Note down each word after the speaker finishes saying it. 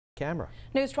camera.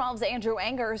 News 12's Andrew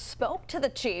Enger spoke to the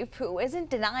chief, who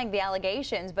isn't denying the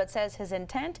allegations, but says his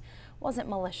intent wasn't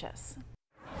malicious.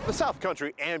 The South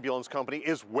Country Ambulance Company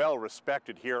is well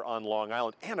respected here on Long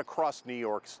Island and across New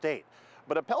York State.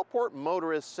 But a Bellport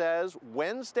motorist says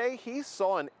Wednesday he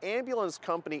saw an ambulance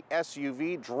company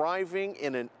SUV driving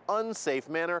in an unsafe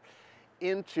manner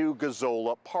into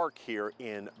Gazzola Park here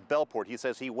in Bellport. He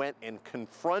says he went and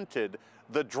confronted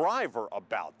the driver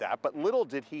about that, but little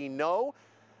did he know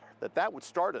that that would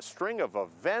start a string of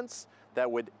events that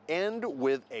would end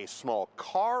with a small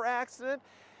car accident,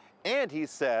 and he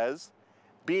says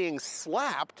being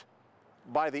slapped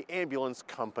by the ambulance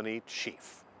company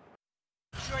chief.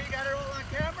 Sure you got it all on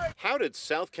camera? How did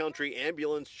South Country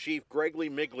Ambulance Chief Gregory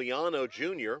Migliano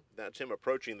Jr., that's him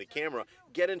approaching the camera,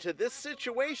 get into this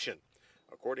situation?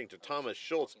 According to Thomas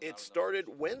Schultz, it started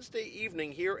Wednesday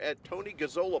evening here at Tony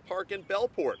Gazzola Park in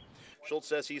Bellport. Schultz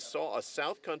says he saw a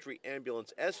South Country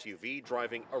Ambulance SUV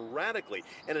driving erratically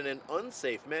and in an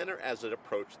unsafe manner as it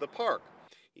approached the park.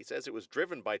 He says it was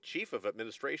driven by Chief of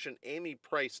Administration Amy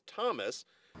Price Thomas.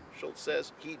 Schultz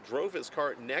says he drove his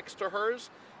car next to hers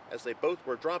as they both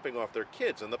were dropping off their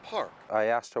kids in the park. I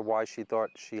asked her why she thought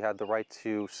she had the right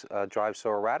to drive so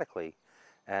erratically,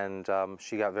 and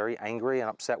she got very angry and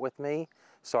upset with me,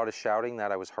 started shouting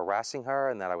that I was harassing her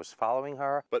and that I was following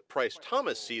her. But Price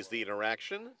Thomas sees the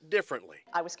interaction differently.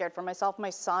 I was scared for myself, my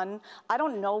son. I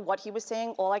don't know what he was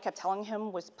saying. All I kept telling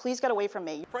him was, please get away from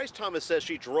me. Price Thomas says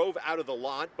she drove out of the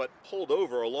lot but pulled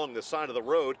over along the side of the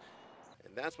road.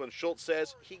 And that's when Schultz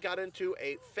says he got into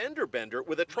a fender bender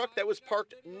with a truck that was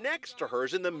parked next to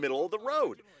hers in the middle of the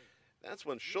road. That's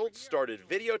when Schultz started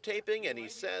videotaping, and he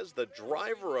says the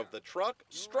driver of the truck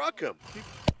struck him.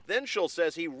 Then Schultz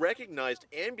says he recognized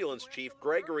Ambulance Chief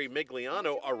Gregory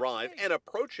Migliano arrive and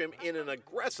approach him in an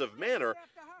aggressive manner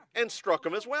and struck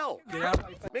him as well.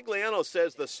 Migliano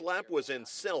says the slap was in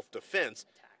self-defense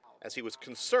as he was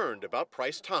concerned about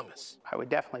Price Thomas. I would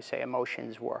definitely say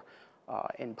emotions were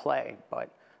in play, but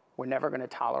we're never going to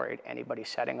tolerate anybody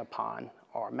setting upon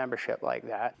our membership like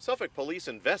that. Suffolk police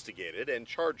investigated and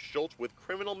charged Schultz with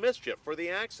criminal mischief for the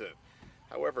accident.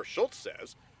 However, Schultz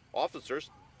says officers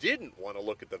didn't want to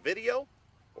look at the video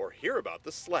or hear about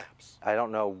the slaps. I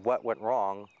don't know what went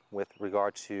wrong with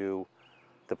regard to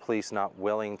the police not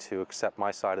willing to accept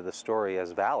my side of the story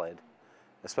as valid,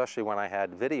 especially when I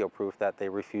had video proof that they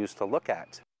refused to look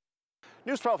at.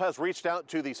 News 12 has reached out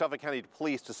to the Suffolk County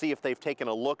Police to see if they've taken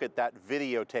a look at that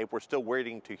videotape. We're still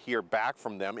waiting to hear back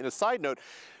from them. In a side note,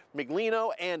 Migliano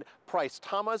and Price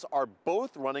Thomas are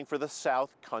both running for the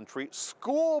South Country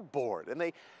School Board, and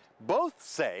they both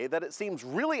say that it seems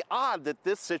really odd that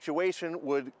this situation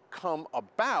would come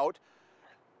about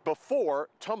before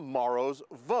tomorrow's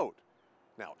vote.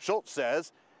 Now, Schultz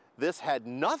says this had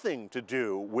nothing to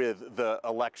do with the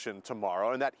election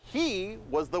tomorrow and that he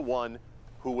was the one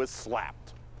who was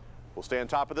slapped. We'll stay on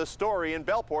top of this story in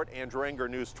Bellport. Andrew Enger,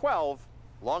 News 12,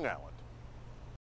 Long Island.